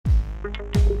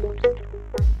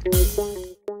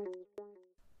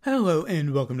Hello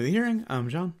and welcome to the hearing. I'm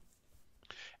John.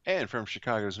 And from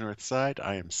Chicago's North Side,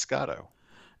 I am Scotto.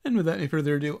 And without any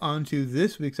further ado, on to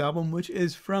this week's album, which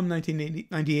is from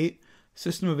 1998,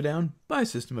 System of a Down by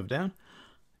System of a Down.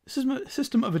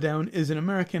 System of a Down is an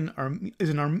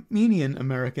Armenian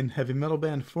American heavy metal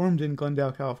band formed in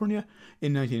Glendale, California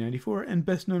in 1994 and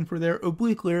best known for their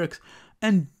oblique lyrics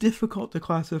and difficult to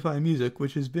classify music,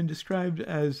 which has been described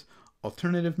as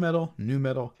alternative metal, new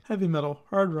metal, heavy metal,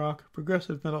 hard rock,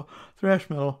 progressive metal, thrash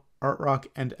metal, art rock,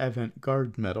 and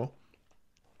avant-garde metal.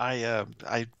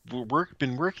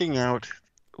 Been working out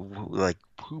like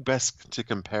who best to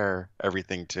compare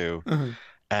everything to, Uh-huh.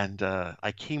 and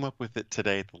I came up with it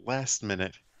today at the last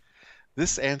minute.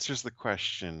 This answers the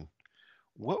question: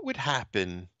 what would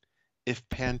happen if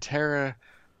Pantera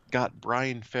got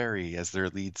Brian Ferry as their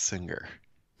lead singer?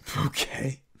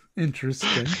 Okay,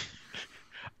 interesting.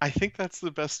 I think that's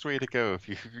the best way to go if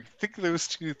you think those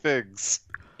two things.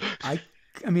 I,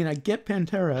 I mean, I get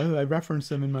Pantera. I referenced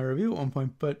them in my review at one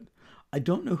point, but I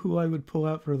don't know who I would pull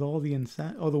out for all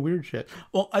the weird shit.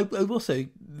 Well, I will say,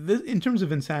 this, in terms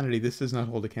of insanity, this does not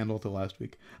hold a candle to last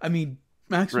week. I mean,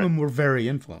 Right, Maximum were very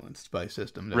influenced by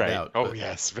System, no right. doubt. Oh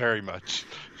yes, very much.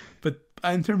 But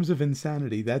in terms of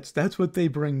insanity, that's what they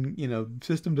bring. You know,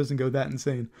 System doesn't go that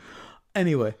insane.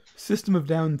 Anyway, System of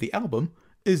Down, the album,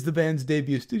 is the band's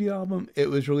debut studio album.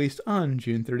 It was released on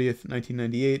June 30th,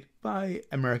 1998 by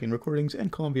American Recordings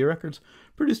and Columbia Records,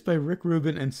 produced by Rick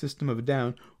Rubin and System of a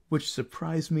Down, which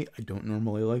surprised me. I don't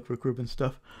normally like Rick Rubin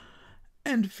stuff.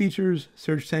 And features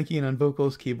Serge Tankian on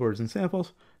vocals, keyboards, and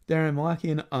samples, Darren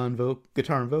Malakian on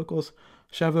guitar and vocals,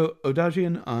 Shavo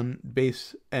Odagian on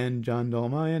bass, and John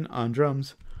Dolmayan on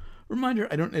drums. Reminder,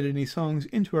 I don't edit any songs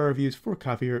into our reviews for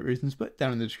copyright reasons, but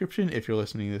down in the description, if you're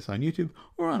listening to this on YouTube,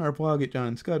 or on our blog at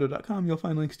johnandscotto.com, you'll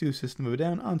find links to System of a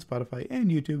Down on Spotify and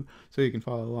YouTube, so you can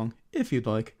follow along if you'd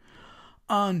like.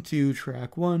 On to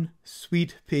track 1,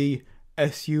 Sweet Pea,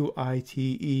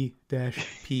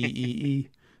 SUITE-PEE.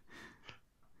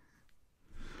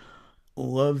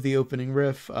 Love the opening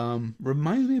riff.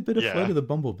 Reminds me a bit of Flight Yeah. of the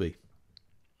Bumblebee.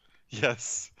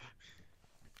 Yes.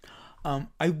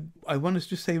 I want to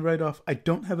just say right off, I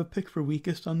don't have a pick for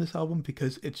weakest on this album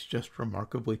because it's just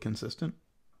remarkably consistent.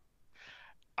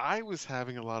 I was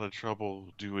having a lot of trouble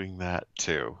doing that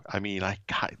too. I mean,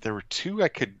 there were two I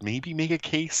could maybe make a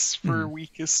case for Mm,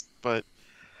 weakest, but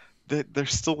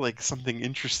there's still like something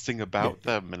interesting yeah, about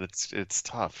them, and it's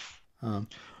tough. um,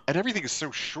 And everything is so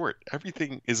short.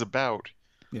 Everything is about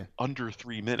yeah. under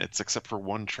 3 minutes, except for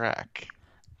one track.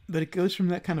 But it goes from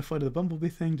that kind of Flight of the Bumblebee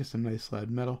thing to some nice loud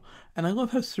metal, and I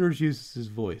love how Serge uses his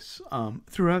voice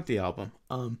throughout the album.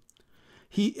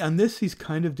 He's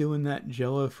kind of doing that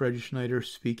Jella Fred Schneider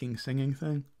speaking singing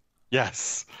thing.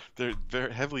 Yes, they're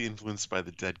very heavily influenced by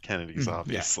the Dead Kennedys, Yeah,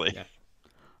 obviously. yeah.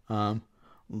 Um,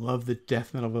 Love the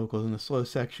death metal vocals in the slow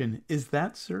section. Is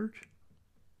that Serge?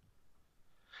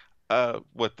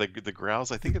 What the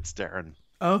growls? I think it's Darren.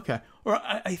 Oh, okay. Or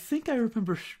I think I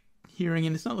remember hearing,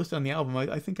 and it's not listed on the album.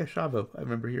 I think Shavo. I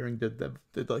remember hearing did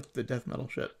like the death metal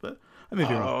shit, but I may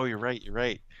be wrong. Oh, you're right. You're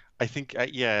right. I think,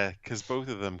 yeah, because both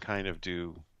of them kind of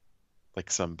do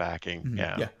like some backing.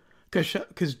 Yeah. Yeah, because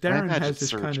And I Darren imagine has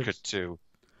this kind Surge of could too.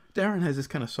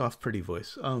 soft, pretty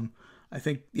voice. I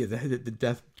think yeah, the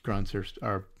death grunts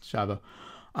are Shavo.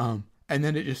 And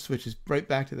then it just switches right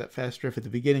back to that fast riff at the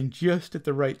beginning, just at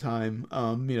the right time.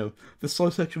 The slow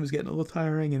section was getting a little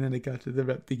tiring, and then it got to the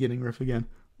beginning riff again.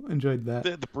 Enjoyed that.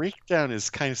 The breakdown is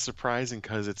kind of surprising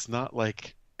because it's not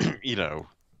like, you know,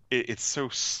 it's so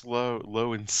slow,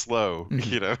 low and slow, Hmm.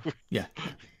 you know, Yeah,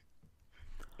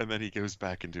 and then he goes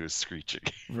back into his screeching.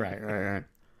 right.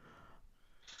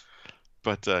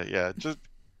 But yeah, just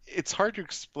it's hard to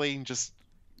explain just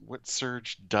what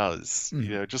Surge does. You Mhm.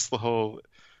 know, just the whole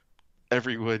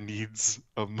everyone needs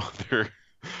a mother.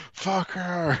 Fuck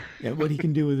her. Yeah, what he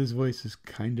can do with his voice is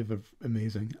kind of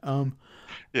amazing.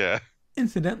 Yeah,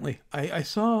 Incidentally, I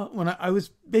saw when I was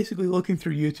basically looking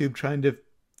through YouTube trying to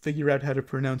figure out how to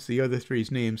pronounce the other three's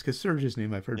names, because Serge's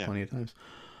name I've heard yeah. plenty of times.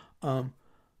 Um,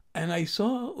 and I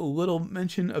saw a little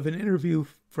mention of an interview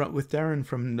with Darren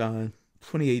from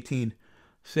 2018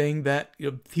 saying that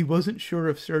he wasn't sure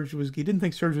if he didn't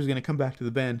think Serge was going to come back to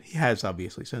the band. He has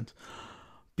obviously since,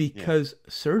 Yeah. because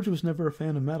Serge was never a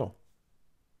fan of metal.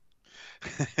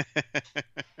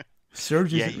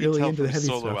 Serge Yeah, isn't you can really tell into from the his heavy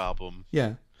solo stuff. album.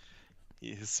 Yeah.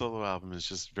 His solo album is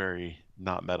just very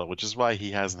not metal, which is why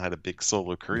he hasn't had a big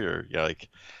solo career. Yeah, like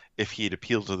if he'd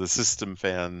appealed to the System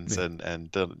fans Yeah. and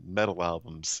done metal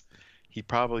albums, he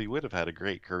probably would have had a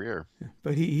great career.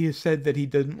 But he has said that he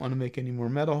doesn't want to make any more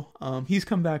metal. He's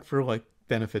come back for like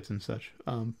benefits and such.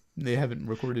 They haven't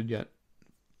recorded yet,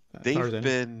 as far as They've I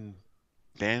know. been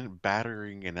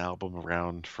battering an album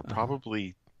around for Uh,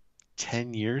 probably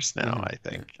 10 years now, I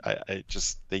yeah, think. I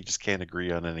just they just can't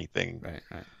agree on anything.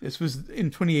 right. This was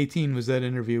in 2018. Was that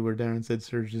interview where Darren said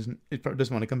Serge doesn't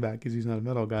want to come back because he's not a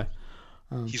metal guy.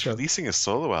 He's So releasing a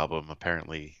solo album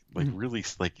apparently, like mhm. really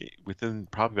like within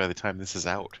probably by the time this is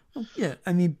out. Well, yeah,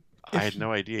 I mean, I if had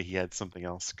no idea he had something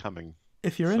else coming.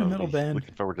 if you're in So a I'll metal be band,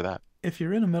 looking forward to that. if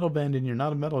you're in a metal band and you're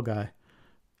not a metal guy,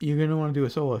 you're gonna want to do a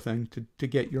solo thing to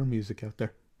get your music out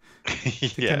there,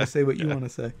 to kind Yeah, of say what you yeah. want to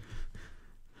say.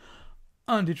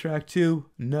 On to track two.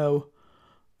 No,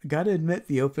 gotta admit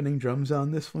the opening drums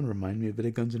on this one remind me a bit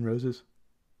of Guns N' Roses.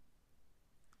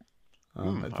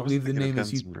 I I wasn't believe the thinking of name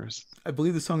is Guns you. N' Roses. I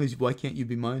believe the song is "Why Can't You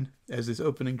Be Mine" as this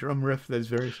opening drum riff that is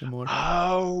very similar.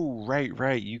 Oh, right,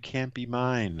 right. You Can't Be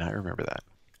Mine. I remember that.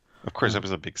 Of course, Uh, that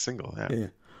was a big single. Yeah. yeah.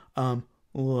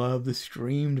 Love the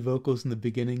screamed vocals in the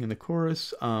beginning and the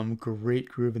chorus. Great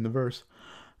groove in the verse.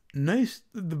 Nice.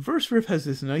 The verse riff has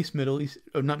this nice Middle East,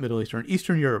 not Middle Eastern,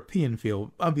 Eastern European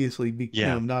feel. Obviously,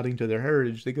 Yeah. nodding to their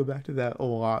heritage. They go back to that a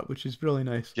lot, which is really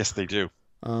nice. Yes, they do.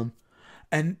 Um,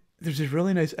 and there's this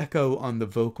really nice echo on the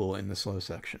vocal in the slow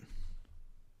section.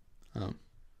 Um,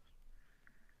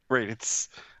 Right.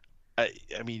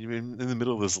 I mean, in the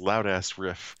middle of this loud ass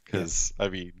riff, yeah. because I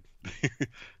mean,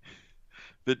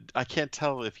 but I can't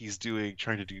tell if he's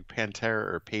trying to do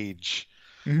Pantera or Page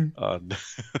hmm on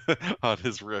on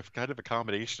his riff. Kind of a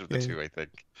combination of the Yeah. two, I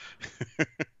think.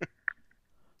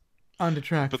 On to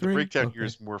track But the three. breakdown here Okay.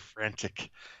 is more frantic.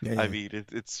 I Yeah. mean,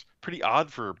 it's pretty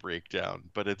odd for a breakdown,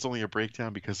 but it's only a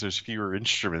breakdown because there's fewer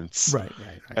instruments, Right.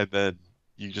 and then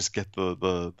you just get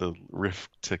the riff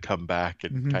to come back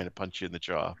and hmm kind of punch you in the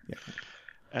jaw. Yeah.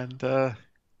 And the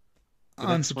On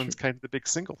next to one's kind of the big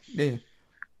single. yeah.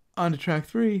 On to track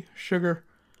three. Sugar.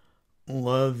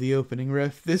 Love the opening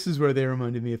riff. This is where they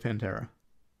reminded me of Pantera.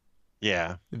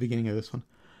 Yeah. The beginning of this one.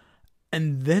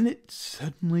 And then it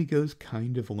suddenly goes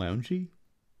kind of loungy.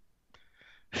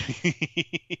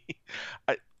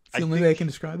 I It's I the only way I can think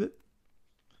describe it.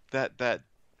 that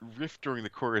riff during the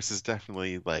chorus is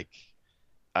definitely like,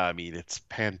 I mean, it's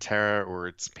Pantera or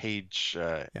it's Page.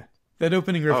 Yeah. That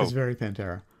opening riff is Oh, very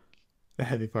Pantera. The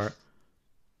heavy part.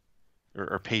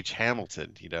 or Page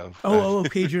Hamilton.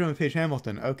 Page, you're doing Page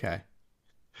Hamilton. Okay.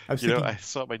 I was I thinking,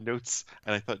 saw my notes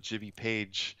and I thought Jimmy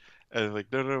Page, and I'm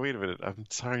like, no, no, wait a minute, I'm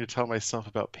trying to tell myself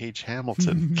about Page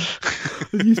Hamilton.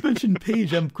 you mentioned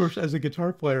Page. I'm, of course, as a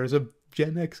guitar player, as a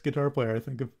Gen X guitar player, I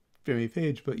think of Jimmy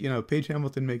Page, but, Page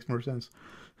Hamilton makes more sense.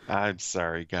 I'm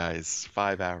sorry, guys.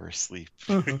 5 hours sleep.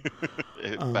 Uh-huh.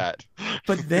 Um, That.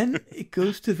 but then it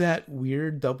goes to that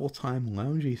weird double time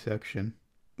loungy section.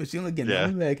 It's the Yeah.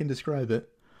 only way I can describe it.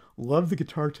 Love the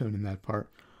guitar tone in that part.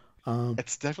 Um,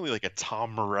 It's definitely like a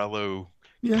Tom Morello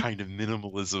yeah, kind of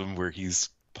minimalism where he's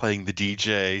playing the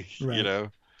DJ,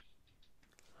 right.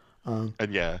 Um,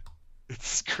 And yeah,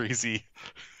 it's crazy.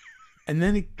 and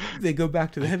then they go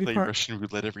back to the I heavy play part. Russian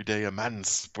roulette every day, a man's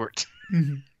sport.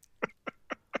 Mhm.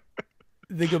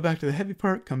 They go back to the heavy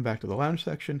part, come back to the lounge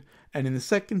section, and in the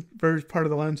second verse part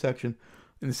of the lounge section,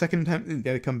 in the second time they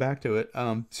got to come back to it.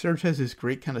 Serge has this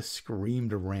great kind of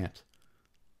screamed rant.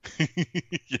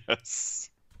 Yes.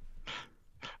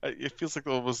 It feels like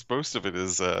almost most of it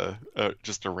is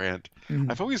just a rant. Mhm.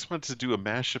 I've always wanted to do a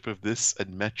mashup of this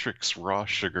and Metric's Raw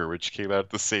Sugar, which came out at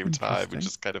the same time, which Interesting.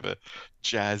 is kind of a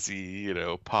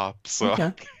jazzy, pop song.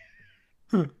 Okay.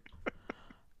 Huh.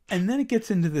 And then it gets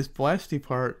into this blasty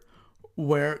part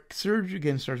where Serge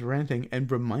again starts ranting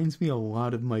and reminds me a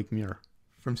lot of Mike Muir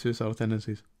from Suicidal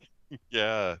Tendencies.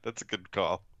 Yeah, that's a good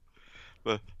call.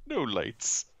 The no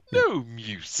lights, Yeah. no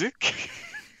music.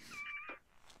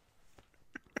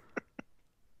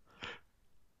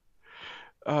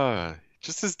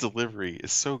 Just his delivery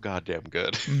is so goddamn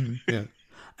good. Yeah.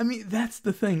 I mean, that's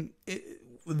the thing.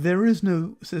 There is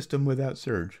no system without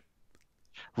Serge.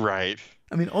 Right.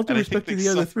 I mean, all due And I think respect to the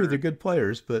other three, they're good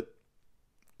players, but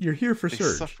you're here for they Serge.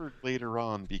 suffered later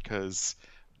on because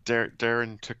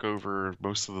Darren took over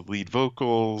most of the lead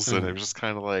vocals, and Uh, it was just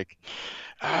kind of like,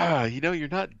 you're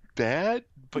not bad,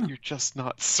 but huh, you're just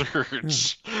not yeah.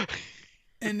 Surge.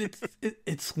 And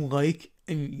it's like,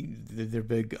 and they're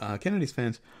big Kennedys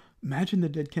fans. Imagine the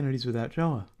Dead Kennedys without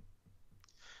Joa.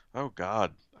 Oh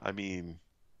God, I mean,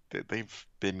 they've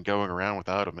been going around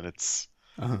without him, and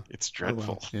Uh-huh. it's Oh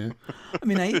well, dreadful. yeah. I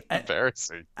mean,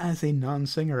 Embarrassing. as a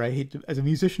non-singer, I hate to, as a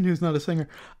musician who's not a singer,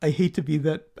 I hate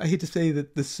to say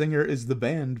that the singer is the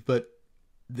band, but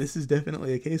this is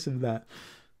definitely a case of that.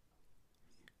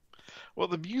 Well,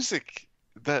 the music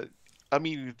that I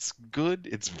mean, it's good,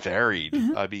 it's varied.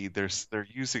 Mhm. I mean, they're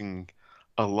using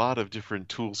a lot of different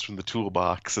tools from the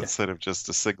toolbox Yeah, instead of just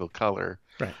a single color.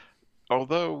 right,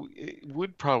 Although it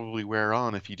would probably wear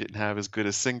on if you didn't have as good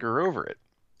a singer over it.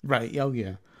 right. Oh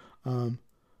yeah. Um,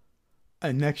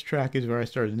 and next track is where I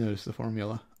started to notice the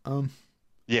formula.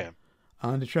 Yeah.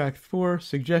 On to track 4,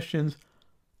 suggestions.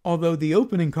 Although the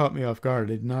opening caught me off guard,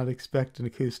 I did not expect an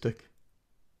acoustic.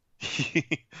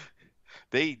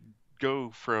 They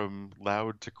go from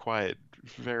loud to quiet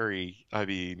very, I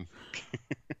mean,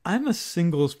 I'm a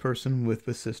singles person with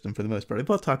the system for the most part. I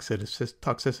bought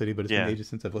Toxicity, but it's been yeah. ages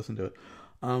since I've listened to it.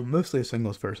 Mostly a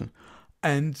singles person.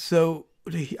 And so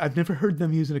I've never heard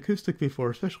them use an acoustic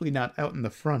before, especially not out in the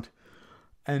front.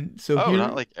 And so Oh,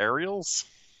 not here, like aerials?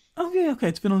 okay, okay,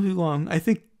 it's been too long. I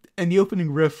think, and the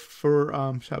opening riff for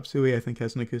Chop Suey, I think,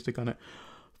 has an acoustic on it.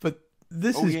 But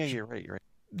this Oh is yeah, you're right, you're right.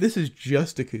 this is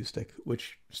just acoustic,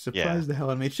 which Yeah. surprised the hell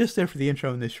out of me. It's just there for the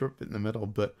intro and this short bit in the middle,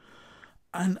 but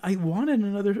and I wanted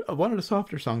a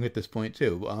softer song at this point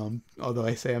too. Although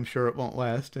I say I'm sure it won't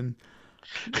last, and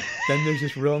then there's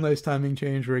this real nice timing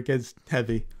change where it gets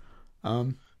heavy.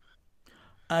 Um,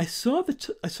 I saw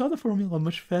the formula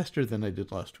much faster than I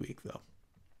did last week though.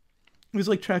 It was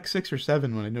like track 6 or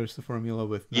 7 when I noticed the formula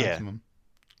with Yeah. maximum.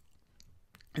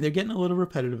 And they're getting a little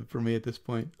repetitive for me at this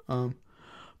point.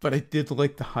 But I did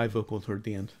like the high vocal toward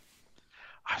the end.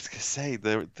 I was gonna say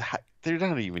they're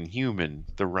not even human,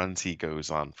 the runs he goes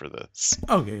on for this.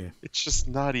 Oh yeah, yeah. It's just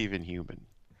not even human.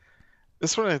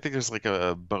 This one, I think there's like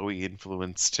a Bowie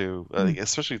influence too, Mm,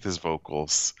 especially with his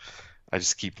vocals. I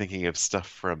just keep thinking of stuff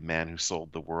from Man Who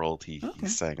Sold the World. He okay.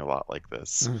 sang a lot like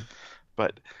this. Uh,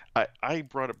 But I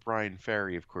brought up Brian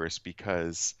Ferry, of course,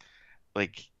 because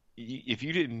like if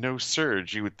you didn't know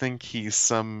Serge, you would think he's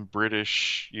some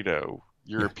British,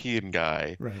 yeah. European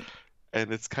guy. Right.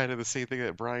 And it's kind of the same thing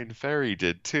that Brian Ferry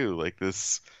did too, like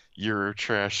this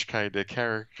Eurotrash kind of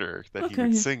character that he Okay.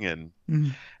 would Yeah. sing in.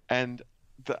 Mm, And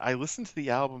I listened to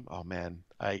the album. Oh man,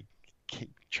 I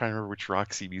can't try to remember which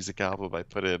Roxy Music album I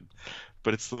put in,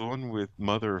 but it's the one with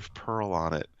Mother of Pearl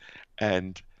on it.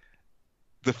 And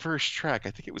the first track,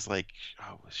 I think it was like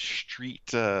Street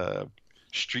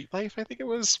Life, I think it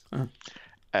was. uh,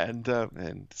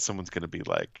 And someone's gonna be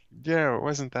like, yeah, it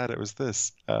wasn't that, it was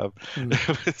this. mm,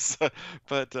 It was,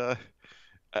 uh,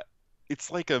 it's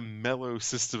like a mellow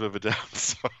System of a Down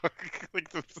song, like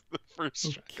the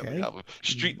first track on the okay. album.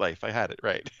 Mm, Street Life, I had it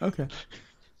right. okay.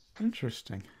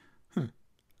 Interesting. Huh.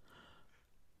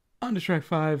 On to track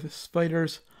 5,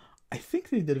 Spiders. I think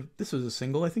they did. This was a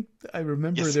single. I think I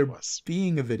remember Yes, it there was.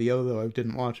 being a video, though I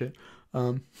didn't watch it.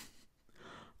 Um,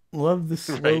 love the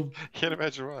Right. slow, Can't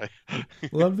imagine why.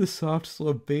 love the soft,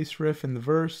 slow bass riff in the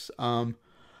verse.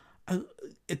 I,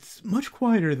 it's much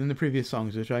quieter than the previous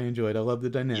songs, which I enjoyed. I love the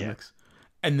Yeah, dynamics,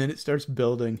 and then it starts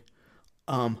building.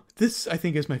 This I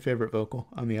think is my favorite vocal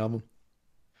on the album.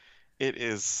 it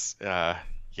is.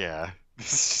 Yeah,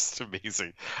 this is just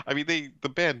amazing. I mean, the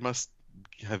band must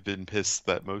have been pissed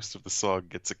that most of the song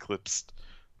gets eclipsed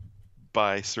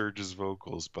by Serge's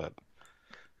vocals, but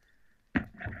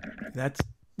That's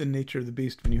the nature of the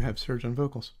beast when you have Serge on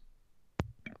vocals.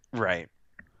 right.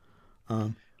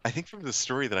 Um, I think from the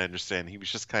story that I understand, he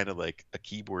was just kind of like a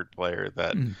keyboard player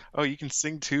that, mm, oh, you can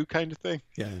sing too, kind of thing.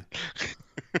 yeah.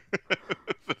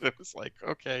 It was like,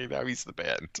 okay, now he's the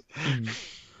band. Mm.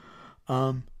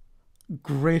 Um,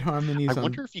 great I harmonies on.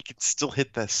 wonder if he could still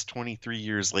hit this 23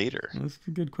 years later. That's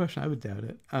a good question. I would doubt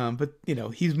it. But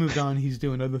he's moved on. He's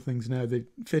doing other things now that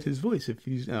fit his voice. If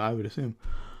he's, I would assume.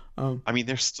 Um, I mean,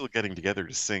 they're still getting together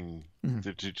to sing, mm,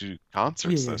 to do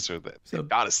yeah, concerts, though, yeah. so that they've So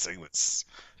got to sing this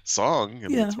song. I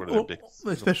mean, yeah, it's one of their well, big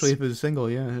especially singles. if it's a single.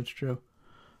 Yeah, that's true.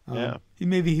 Yeah,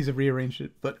 Maybe he's rearranged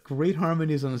it, but great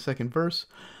harmonies on the second verse.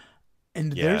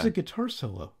 And there's yeah, a guitar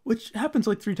solo, which happens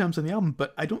like 3 times on the album,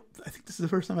 but I don't. I think this is the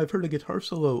first time I've heard a guitar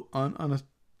solo on a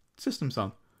System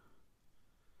song.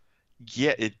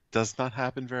 yeah. It does not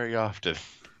happen very often.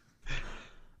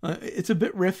 It's a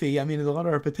bit riffy. I mean, there's a lot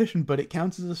of repetition, but it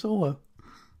counts as a solo.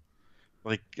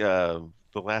 Like the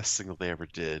last single they ever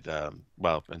did,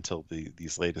 well, until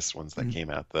these latest ones that Mm. came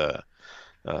out, the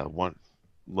one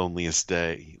Uh,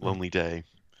 Lonely Day.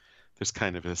 There's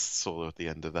kind of a solo at the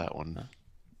end of that one. uh,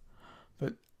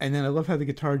 but and then I love how the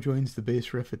guitar joins the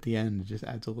bass riff at the end. It just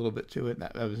adds a little bit to it.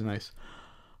 That was nice.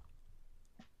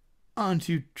 On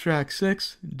to track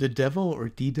 6, The Devil or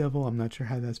D Devil. I'm not sure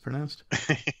how that's pronounced.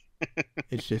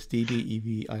 It's just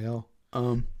Devil.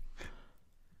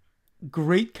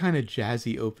 Great kind of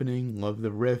jazzy opening. Love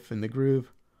the riff and the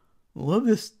groove. Love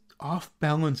this off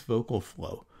balance vocal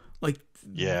flow. Like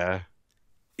Yeah,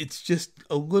 it's just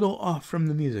a little off from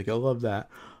the music. I love that.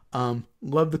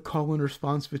 Love the call and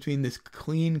response between this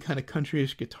clean kind of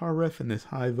countryish guitar riff and this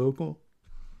high vocal.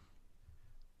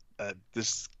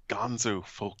 This gonzo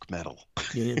folk metal.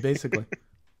 Yeah, basically.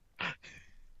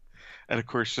 And of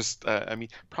course, just I mean,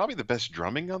 probably the best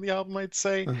drumming on the album, I'd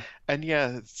say. Uh, And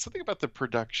yeah, something about the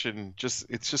production, just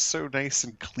it's just so nice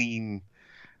and clean.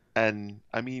 And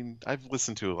I mean, I've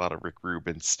listened to a lot of Rick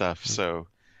Rubin stuff, so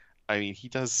I mean, he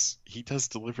does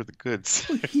deliver the goods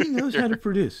well, he knows how to here.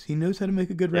 produce. He knows how to make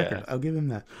a good record. Yeah, I'll give him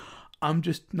that. I'm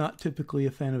just not typically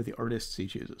a fan of the artists he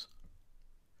chooses.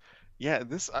 yeah.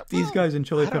 This These well, guys and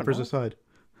Chili I don't Peppers know. aside.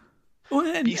 Oh,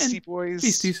 and Beastie Boys,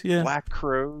 Beasties, yeah. Black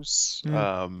Crows. Yeah.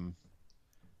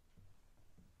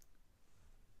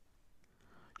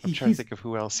 I'm He, trying to he's think of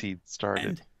who else he started.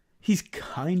 and he's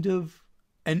kind of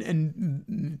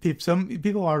some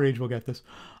people our age will get this.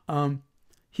 Um,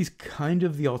 he's kind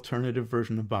of the alternative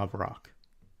version of Bob Rock.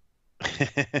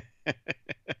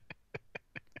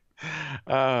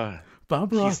 uh,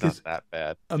 Bob he's Rock not is that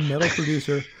bad, a metal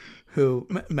producer who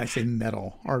I say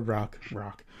metal or rock.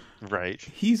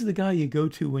 right? He's the guy you go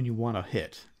to when you want a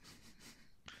hit.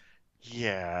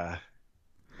 Yeah.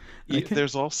 I can't.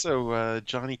 There's also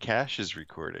Johnny Cash's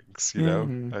recordings, you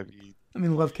know? Yeah, I mean, I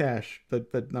mean, love Cash,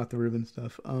 but not the Rubin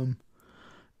stuff.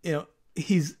 You know,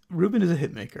 he's Rubin is a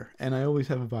hit maker, and I always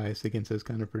have a bias against those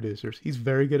kind of producers. He's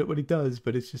very good at what he does,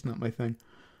 but it's just not my thing.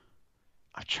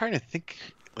 I'm trying to think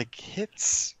like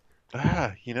hits.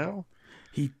 You know?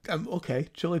 Okay,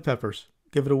 Chili Peppers,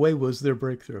 Give It Away was their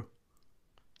breakthrough.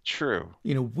 True.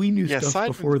 You know, we knew Yeah, stuff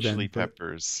aside from the before Chili then, but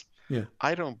Peppers, yeah.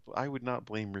 I would not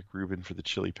blame Rick Rubin for the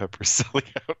Chili Peppers selling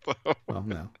out though. Well,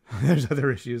 no, there's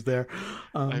other issues there.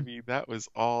 I Um, mean, that was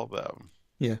all them.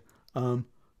 yeah. Um,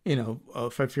 you know,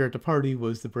 Five Fear at the Party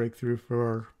was the breakthrough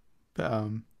for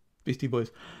um, Beastie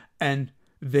Boys, and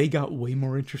they got way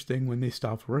more interesting when they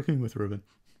stopped working with Rubin.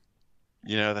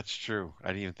 You know, that's true. I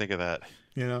didn't even think of that.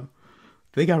 You know,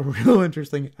 they got real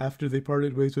interesting after they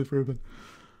parted ways with Rubin.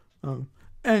 Um,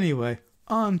 anyway,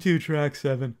 on to track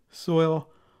 7, Soil.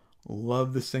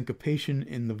 Love the syncopation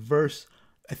in the verse.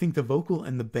 I think the vocal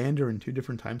and the band are in two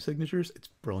different time signatures. It's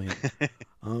brilliant.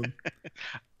 Um,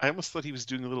 I almost thought he was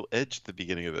doing a little edge at the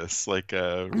beginning of this, like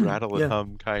a rattle and yeah,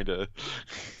 hum kind of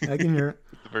I can hear it.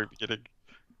 at the very beginning.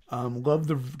 Love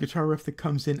the guitar riff that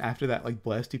comes in after that, like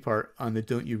blasty part on the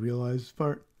 "Don't You Realize"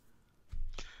 part.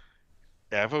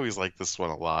 Yeah, I've always liked this one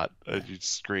a lot. Yeah,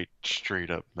 Just straight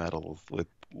up metal with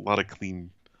a lot of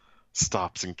clean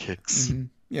stops and kicks.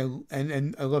 yeah,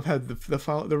 and I love how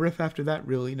the riff after that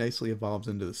really nicely evolves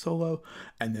into the solo,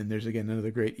 and then there's again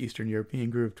another great Eastern European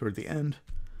groove toward the end.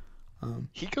 Um,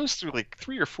 He goes through like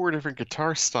three or four different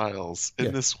guitar styles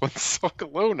in yeah, this one song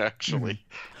alone, hmm actually.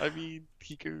 I mean,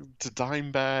 he goes to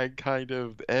dime bag kind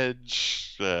of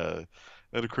edge, and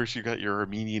of course you got your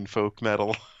Armenian folk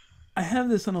metal. I have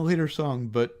this on a later song,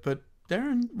 but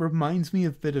Darren reminds me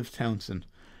a bit of Townsend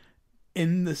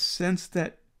in the sense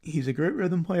that he's a great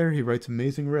rhythm player. He writes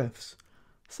amazing riffs.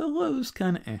 Solos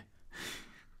kind of eh.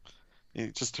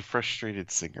 Just a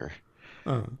frustrated singer.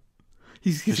 Uh,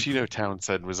 he's a Because you know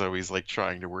Townsend was always like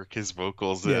trying to work his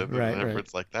vocals in, yeah, and right.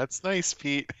 everyone's like, "That's nice,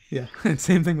 Pete." Yeah, and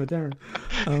same thing with Darren.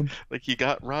 Um, Like you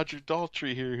got Roger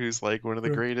Daltrey here, who's like one of the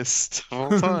uh, greatest of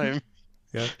all time.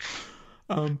 yeah.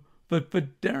 Um, but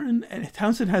Darren and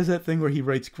Townsend has that thing where he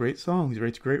writes great songs, he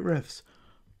writes great riffs.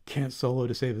 Can't solo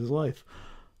to save his life.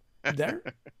 Darren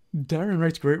Darren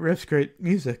writes great riffs, great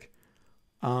music.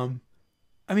 Um,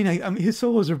 I mean his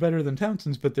solos are better than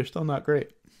Townsend's, but they're still not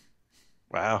great.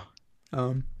 Wow.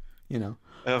 Um, you know,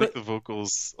 I like but the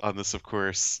vocals on this, of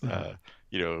course. uh,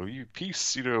 You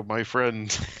peace, my friend.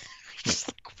 Just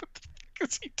like, what the fuck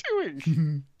is he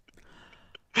doing?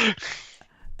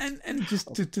 and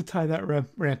just to tie that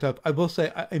rant up, I will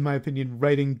say, in my opinion,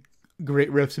 writing great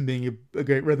riffs and being a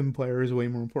great rhythm player is way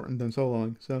more important than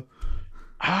soloing. So,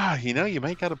 You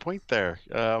might got a point there.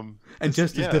 and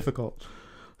just as Yeah, difficult.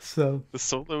 So, the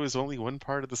solo is only one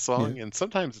part of the yeah. song, and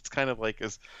sometimes it's kind of like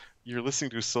as you're listening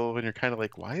to a solo and you're kind of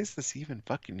like, why is this even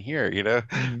fucking here?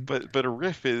 Mhm. But a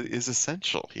riff is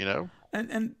essential,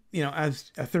 And you know,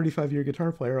 as a 35-year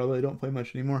guitar player, although I don't play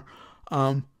much anymore,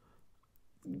 um,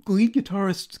 lead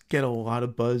guitarists get a lot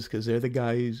of buzz because they're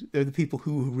the people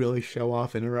who really show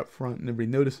off and are up front and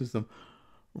everybody notices them.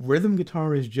 Rhythm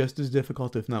guitar is just as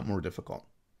difficult, if not more difficult.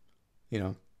 You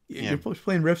know, Yeah, you're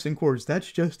playing riffs and chords.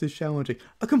 That's just as challenging.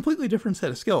 A completely different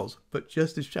set of skills, but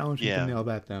just as challenging to yeah. nail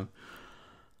that down.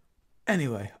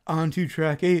 Anyway, on to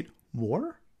track 8,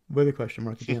 War? With a question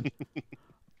mark at the end.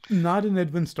 Not an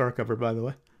Edwin Starr cover, by the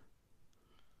way.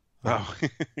 Um, Oh,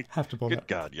 have to pull good that.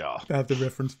 God, y'all. I have to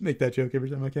reference, make that joke every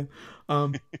time I can.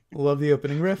 Um, love the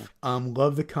opening riff.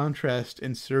 Love the contrast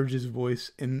in Serge's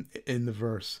voice in the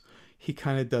verse. He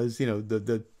kind of does,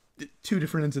 the two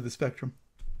different ends of the spectrum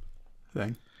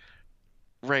thing.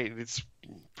 Right, it's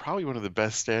probably one of the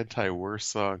best anti-war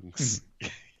songs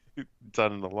Mhm.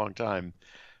 done in a long time.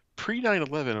 Pre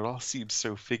 9/11, it all seems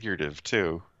so figurative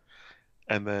too.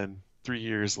 And then 3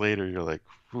 years later, you're like,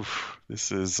 oof,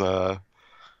 this is all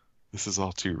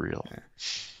too real. Yeah.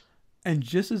 And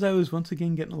just as I was once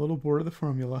again getting a little bored of the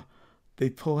formula, they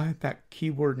pull out that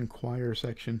keyboard and choir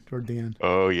section toward the end.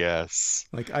 Oh yes.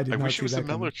 Like I I did not wish it see was a that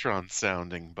coming. Mellotron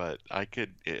sounding, but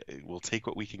we'll take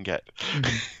what we can get.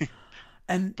 Hmm.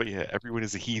 And But yeah, everyone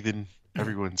is a heathen, yeah,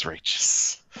 everyone's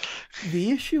righteous.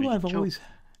 the issue You get killed.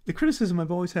 the criticism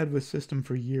I've always had with System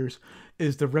for years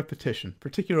is the repetition,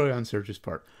 particularly on Serge's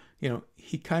part.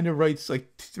 He kind of writes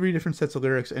like three different sets of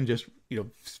lyrics and just,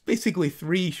 basically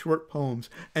three short poems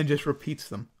and just repeats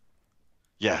them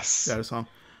Yes. throughout a song.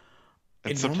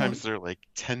 And And normally, sometimes they're like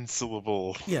 10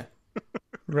 syllable. yeah,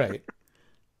 right.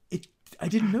 It, I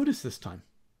didn't notice this time.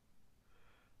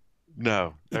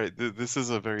 No, It, this is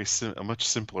a much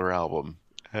simpler album,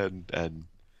 and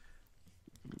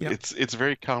yeah, it's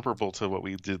very comparable to what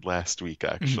we did last week,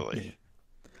 yeah, actually. yeah.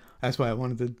 That's why I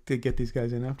wanted to get these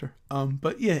guys in after.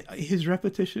 But yeah, his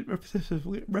repetitious.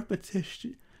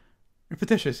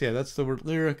 Yeah, that's the word.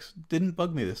 Lyrics didn't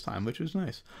bug me this time, which was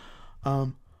nice.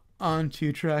 Um, on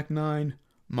to track 9,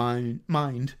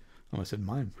 mind. Oh, I said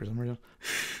mine for some reason.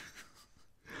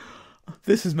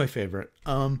 This is my favorite.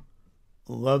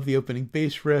 Love the opening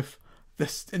bass riff.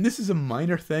 This is a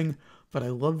minor thing, but I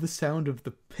love the sound of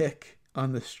the pick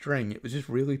on the string. It was just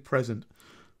really present.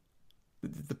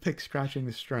 The pick scratching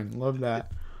the string. Love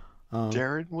that. Um,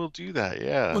 Darren will do that, well,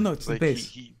 yeah. no, it's the Like bass.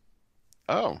 he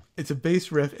oh, It's a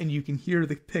bass riff, and you can hear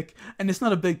the pick, and it's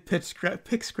not a big pick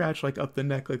scratch like up the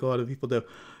neck like a lot of people do.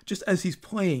 Just as he's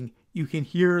playing, you can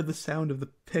hear the sound of the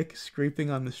pick scraping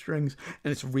on the strings,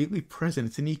 and it's really present.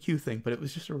 It's an EQ thing, but it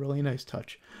was just a really nice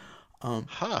touch. Um,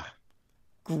 huh.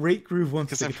 Great groove once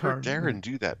Because the I've heard guitar, Darren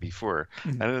do that before.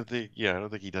 mhm. I don't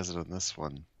think he does it on this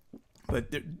one.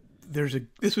 But there's a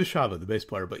this was Shava, the bass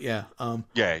player, but yeah,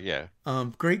 Yeah, yeah.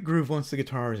 great groove once the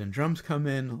guitars and drums come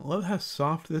in. Love how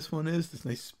soft this one is. This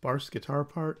nice sparse guitar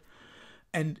part,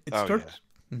 and it Oh yeah. starts.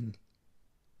 Mhm.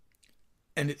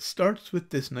 And it starts with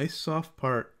this nice soft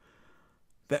part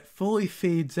that fully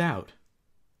fades out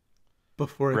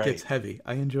before it gets Right. heavy.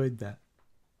 I enjoyed that.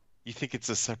 You think it's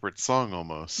a separate song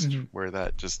almost, Hmm. where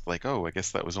that just like, oh, I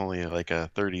guess that was only like a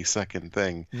 30-second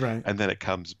thing. Right. And then it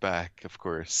comes back, of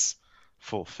course,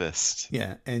 full fist.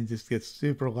 Yeah, and just gets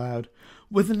super loud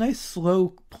with a nice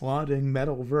slow plodding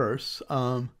metal verse.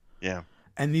 Yeah.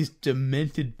 And these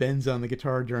demented bends on the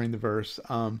guitar during the verse.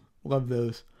 Love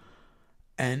those.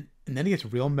 And then it gets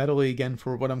real metally again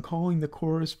for what I'm calling the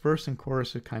chorus. Verse and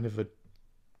chorus are kind of a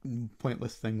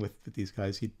pointless thing with these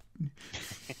guys.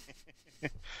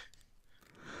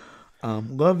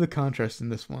 Love the contrast in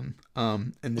this one.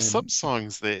 And Some then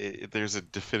songs there's a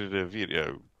definitive,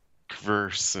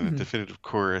 verse and a mhm, definitive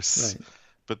chorus, right.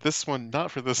 but this one, not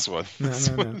for this one. No,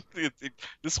 no, no.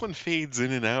 This one fades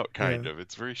in and out, Yeah, kind of.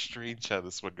 It's very strange how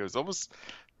this one goes. Almost,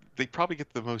 they probably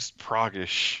get the most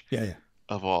proggish yeah, yeah.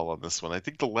 of all on this one. I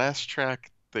think the last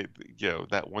track,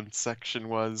 that one section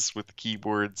was with the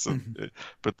keyboards, Hmm.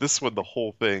 but this one, the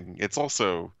whole thing, it's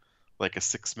also like a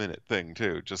 6-minute thing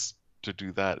too, just to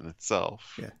do that in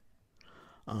itself. Yeah.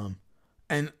 Um,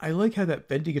 and I like how that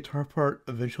bendy guitar part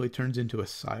eventually turns into a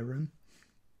siren.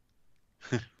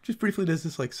 Just briefly does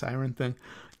this like siren thing.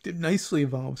 It nicely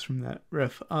evolves from that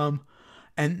riff.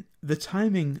 And the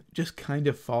timing just kind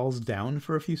of falls down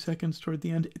for a few seconds toward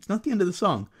the end. It's not the end of the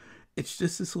song. It's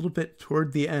just this little bit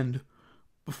toward the end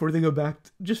before they go back,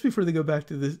 just before they go back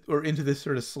to this or into this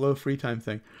sort of slow free time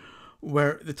thing,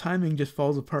 where the timing just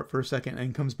falls apart for a second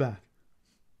and comes back.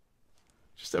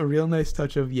 Just a real nice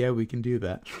touch of yeah, we can do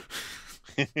that.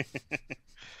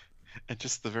 And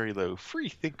just the very low, free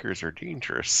thinkers are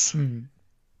dangerous. Hmm.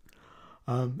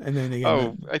 And then again,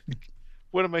 Oh, I think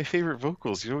one of my favorite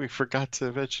vocals, we forgot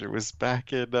to mention it was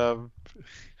back in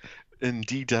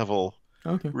D Devil,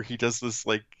 okay. where he does this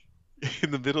like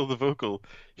in the middle of the vocal,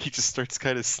 he just starts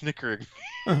kind of snickering.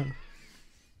 Uh-huh.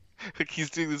 Like he's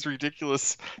doing this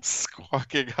ridiculous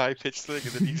squawking high pitched thing,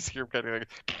 and then you just hear him kind of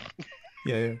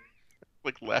Yeah, yeah.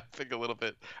 like laughing a little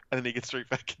bit, and then he gets right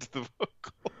back into the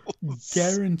vocals.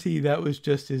 Guarantee that was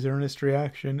just his earnest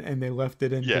reaction, and they left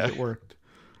it in because Yeah, it worked.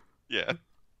 yeah.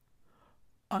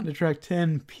 On to track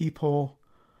 10, People.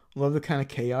 Love the kind of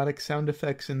chaotic sound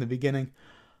effects in the beginning.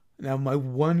 Now, my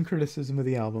one criticism of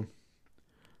the album,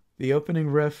 The opening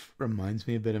riff reminds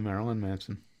me a bit of Marilyn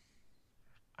Manson.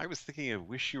 I was thinking of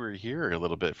 "Wish You Were Here" a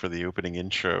little bit for the opening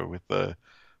intro with the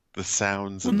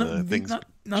sounds Well, and not the things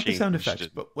not the sound changed effects,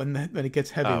 and but when it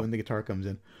gets heavy, oh, when the guitar comes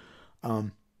in,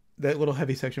 um, that little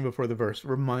heavy section before the verse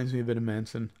reminds me a bit of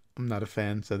Manson. I'm not a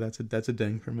fan, so that's a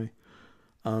ding for me.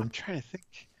 I'm Um, trying to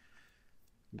think.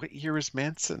 What year was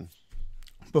Manson?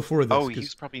 Before this, Oh,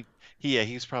 because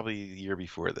he was probably the year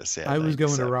before this. Yeah, I was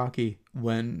going to 97. Rocky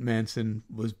when Manson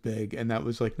was big, and that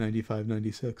was like 95,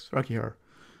 96. Rocky Horror.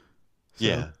 So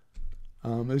Yeah.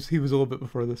 he was a little bit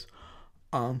before this.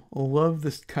 Love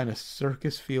this kind of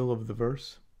circus feel of the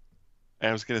verse.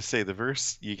 I was gonna say the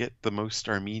verse you get the most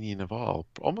Armenian of all,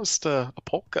 almost a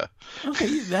polka.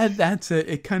 Okay, that's it.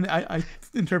 It kind of I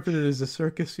interpret it as a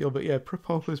circus feel, but yeah,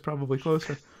 Polka is probably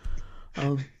closer.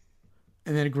 Um,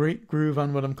 and then a great groove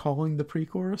on what I'm calling the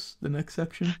pre-chorus, the next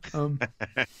section.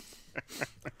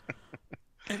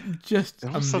 And just It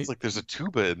almost sounds like there's a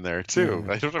tuba in there too.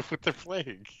 yeah, I don't know what they're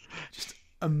playing. just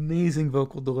amazing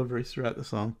vocal deliveries throughout the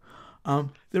song.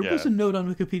 There was Yeah, a note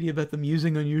on Wikipedia about them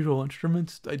using unusual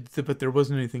instruments, but there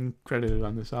wasn't anything credited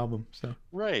on this album. So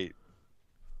right.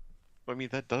 I mean,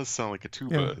 that does sound like a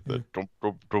yeah, tuba. yeah. The dump,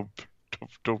 dump, dump,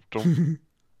 dump, dump, dump.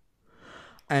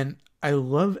 And I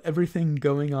love everything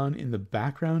going on in the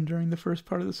background during the first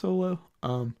part of the solo.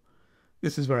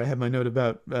 This is where I have my note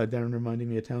about Darren reminding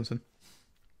me of Townsend.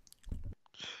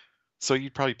 So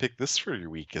you'd probably pick this for your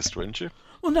weakest, wouldn't you?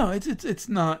 Well, no, it's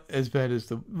not as bad as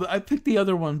the. I picked the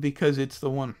other one because it's the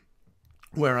one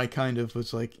where I kind of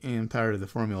was like, I'm tired of the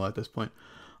formula at this point.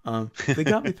 They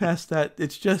got me past that.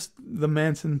 It's just the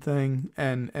Manson thing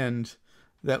and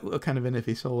that kind of an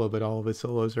iffy solo, but all of his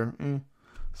solos are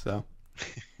so.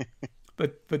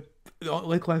 But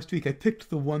like last week, I picked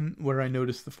the one where I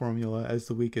noticed the formula as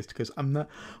the weakest because I'm not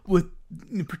with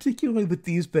particularly with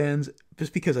these bands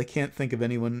just because I can't think of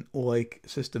anyone like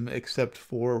System except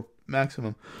for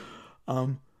Maximum.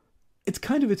 Um, it's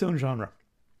kind of its own genre,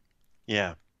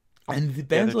 Yeah. and the Yeah,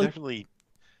 bands they're like definitely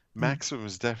Maximum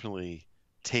is definitely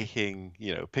taking,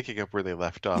 picking up where they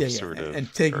left yeah, off, yeah, sort of, and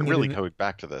or taking it really in going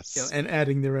back to this. and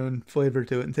adding their own flavor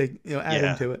to it and adding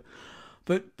Yeah. to it.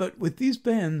 But with these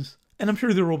bands, and I'm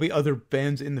sure there will be other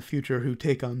bands in the future who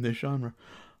take on this genre,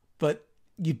 but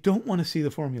you don't want to see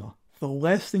the formula. The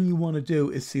last thing you want to do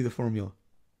is see the formula.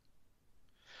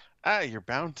 You're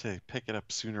bound to pick it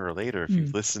up sooner or later if Hmm.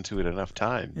 you've listened to it enough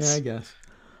Yeah, I times. guess.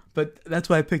 But that's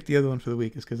why I picked the other one for the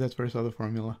week, is because that's where I saw the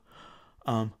formula.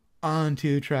 On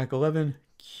to track 11,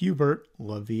 Hubert,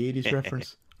 love the 80s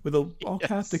reference, with all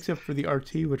capped Yes. except for the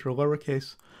RT, which are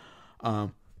lowercase.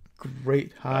 Um,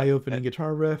 great Uh, high a- opening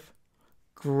guitar riff.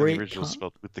 and the Great. original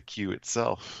spelled with the Q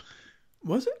itself.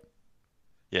 Was it?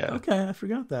 Yeah. Okay, I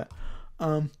forgot that.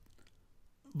 Um,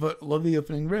 but love the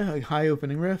opening riff, like high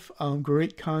opening riff.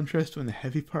 Great contrast when the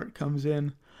heavy part comes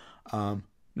in.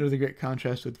 Another great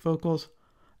contrast with vocals.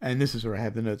 And this is where I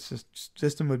have the notes.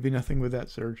 System would be nothing without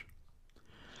Surge.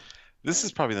 This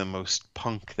is probably the most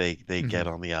punk they Hmm. get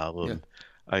on the Yeah, album.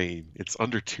 I mean, it's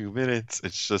under 2 minutes.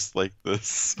 It's just like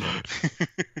this yeah.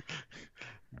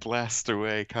 blast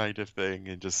away kind of thing,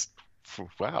 and just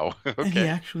wow. And he Okay.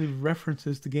 actually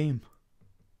references the game.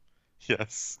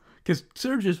 Yes. Because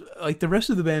Surge is, like, the rest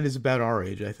of the band is about our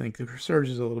age, I think. Surge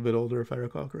is a little bit older, if I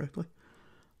recall correctly.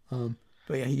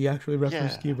 But yeah, he actually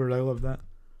referenced Yeah. Keyboard. I love that.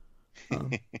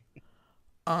 Um,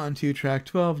 on to track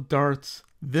 12, Darts.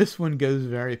 This one goes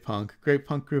very punk. Great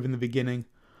punk groove in the beginning.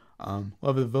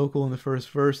 Love the vocal in the first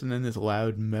verse, and then this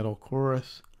loud metal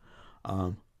chorus.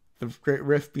 The great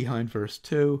riff behind verse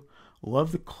 2.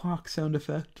 Love the clock sound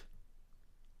effect.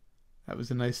 That was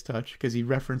a nice touch because he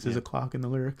references Yeah. a clock in the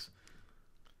lyrics.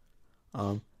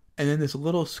 And then this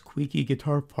little squeaky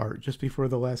guitar part just before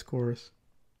the last chorus.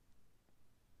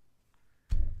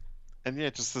 And yeah,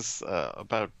 just this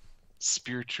about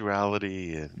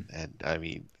spirituality and I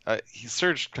mean,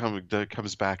 Serge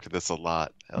comes back to this a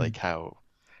lot, Mm, like how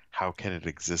can it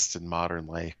exist in modern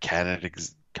life? Can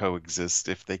it coexist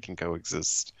if they can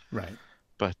coexist? right.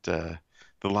 But the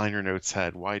liner notes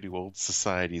had, "Why do old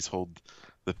societies hold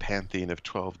the pantheon of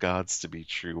 12 gods to be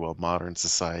true, while modern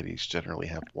societies generally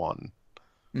have one?"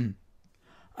 Mm.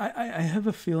 I have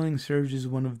a feeling Serge is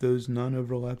one of those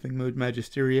non-overlapping mode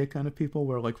magisteria kind of people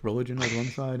where like religion is one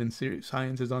side and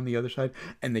science is on the other side,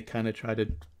 and they kind of try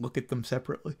to look at them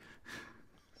separately.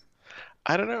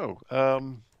 I don't know.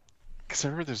 Because I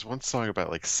remember there's one song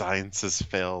about like science has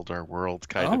failed our world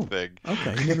kind of Oh, thing.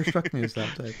 okay. He never struck me as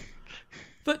that type.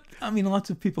 But I mean, lots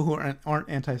of people who aren't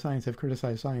anti-science have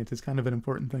criticized science. It's kind of an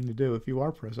important thing to do if you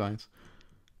are pro-science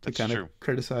to That's kind of true.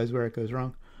 criticize where it goes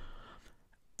wrong.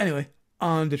 Anyway,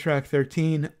 on to track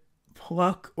 13,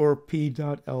 Pluck or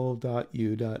P.L.U.C.K.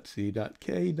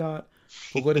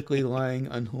 Politically lying,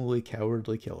 unholy,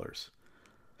 cowardly killers.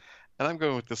 And I'm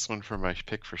going with this one for my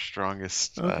pick for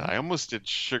strongest. Okay. I almost did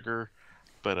Sugar,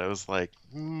 but I was like,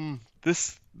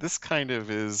 this kind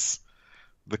of is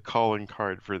the calling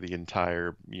card for the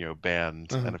entire,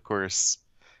 band. Uh-huh. And of course,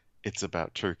 it's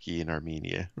about Turkey and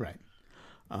Armenia. Right.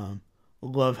 Um,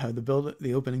 love how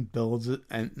the opening builds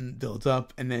and builds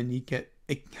up, and then you get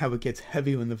how it gets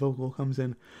heavy when the vocal comes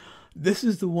in. This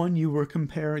is the one you were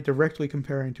directly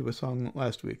comparing to a song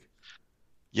last week.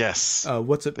 Yes,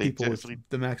 What's Up they People is definitely,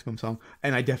 the Maximum song,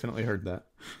 and I definitely heard that.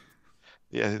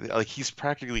 yeah, like he's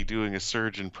practically doing a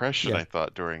Surge impression, Yeah, I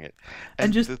thought, during it. and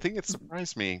And just the thing that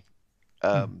surprised me, mm,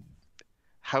 um,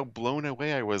 how blown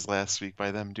away I was last week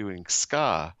by them doing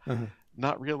ska, uh-huh.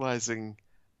 not realizing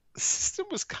System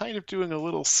was kind of doing a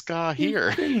little ska Yeah,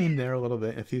 here. they leaned there a little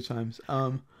bit a few times.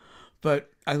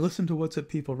 But I listened to What's Up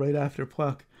People right after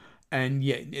Pluck, and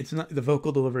yeah, it's not the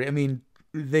vocal delivery. I mean,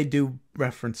 they do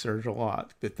reference Surge a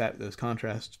lot, but those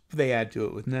contrasts they add to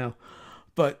it with now.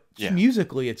 But Yeah.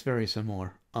 musically, it's very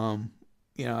similar.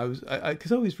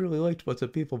 Because I always really liked What's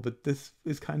Up People, but this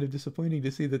is kind of disappointing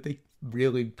to see that they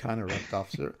really kind of ripped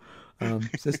off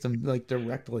System like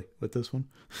directly with this one.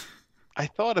 I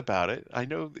thought about it. I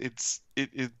know it's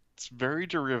very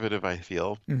derivative, I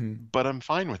feel, Mm-hmm. but I'm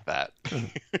fine with that.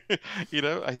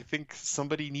 Uh-huh. I think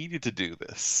somebody needed to do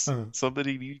this. Uh-huh.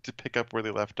 Somebody needed to pick up where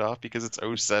they left off because it's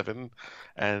 '07,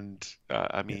 and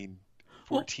I Yeah. mean,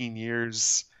 Well, 14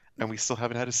 years, and we still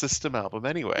haven't had a System album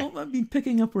anyway. Well, I mean,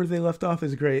 picking up where they left off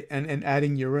is great, and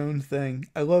adding your own thing.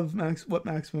 I love what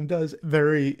Maximum does.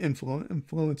 Very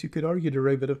influence. You could argue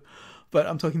derivative, but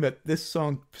I'm talking about this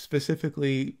song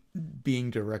specifically being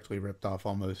directly ripped off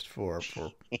almost for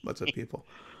What's Up People.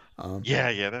 Um,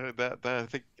 Yeah, that I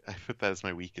think I put that as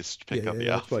my weakest yeah, pick yeah, on the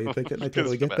yeah, that's why you album picked it, and I because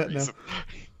totally for get that that now. reason.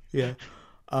 Yeah.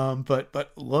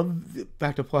 But love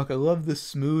back to Pluck. I love the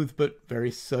smooth but very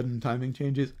sudden timing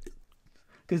changes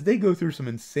because they go through some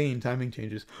insane timing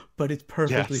changes, but it's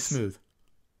perfectly Yes. smooth.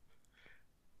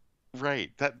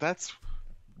 Right. That's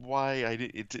why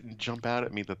it didn't jump out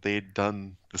at me that they had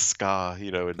done the ska,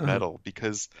 in Uh-huh. metal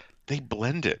because they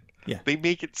blend it. Yeah. They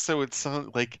make it so it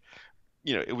sounds like,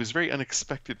 it was very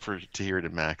unexpected to hear it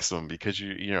in Maximum because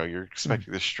you're Mhm.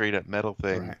 expecting the straight up metal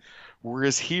thing, Right.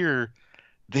 whereas here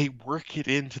they work it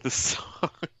into the song.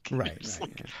 And you're Right. just Right.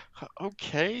 like, Yeah.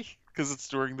 okay, because it's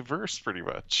during the verse pretty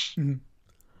much. Mhm.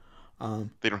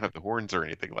 Um. They don't have the horns or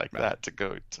anything like Right. that to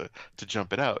go to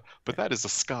jump it out, but Yeah. that is a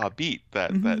ska beat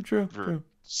that True. True.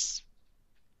 verse.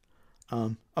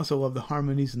 Also love the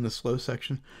harmonies in the slow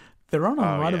section. There aren't a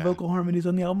Oh lot of yeah. vocal harmonies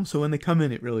on the album, so when they come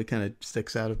in, it really kind of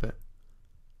sticks out a bit.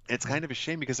 It's Um, kind of a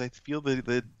shame because I feel that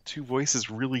the two voices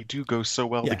really do go so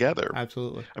well yeah. together.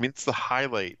 Absolutely. I mean, it's the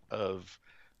highlight of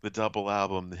the double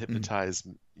album, the Mm. Hypnotize,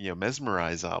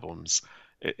 Mesmerize albums,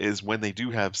 is when they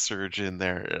do have Surge in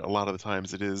there. A lot of the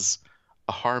times it is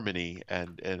a harmony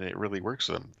and it really works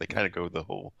for them. They Yeah. kind of go the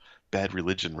whole Bad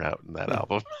Religion route in that Oh.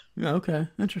 album. Yeah. Okay.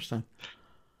 Interesting.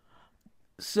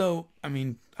 So, I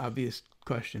mean, obvious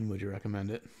question: would you recommend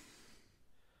it?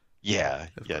 Yeah,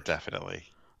 Of yeah, course. definitely.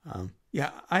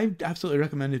 Yeah, I absolutely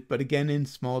recommend it, but again, in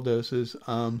small doses.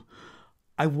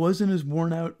 I wasn't as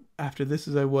worn out after this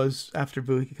as I was after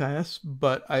Buick-Kayas,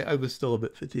 but I was still a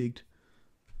bit fatigued.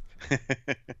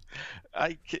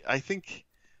 I think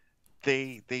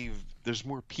there's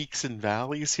more peaks and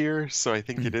valleys here, so I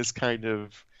think Mm. it is kind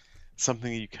of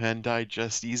something that you can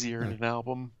digest easier in Uh, an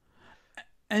album.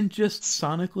 and just S-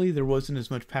 sonically, there wasn't as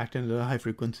much packed into the high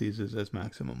frequencies as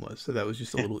Maximum was, so that was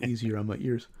just a little easier on my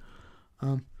ears.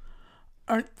 Um,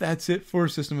 all right, that's it for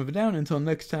System of a Down. Until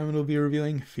next time, we'll be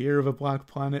reviewing Fear of a Black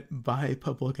Planet by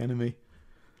Public Enemy.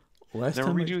 Last Now, are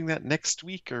time we I doing that next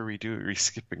week, or are we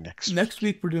skipping next Next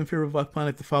week? week we're doing Fear of a Black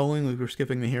Planet. The following week we're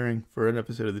skipping the hearing for an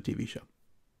episode of the TV show.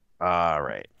 All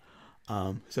right.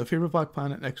 So Fear of a Black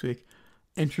Planet next week.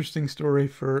 Interesting story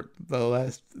for the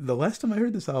last time I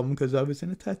heard this album because I was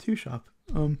in a tattoo shop.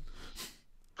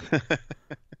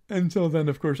 Until then,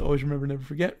 of course, always remember, never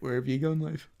forget, wherever you go in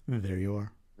life, there you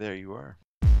are. There you are.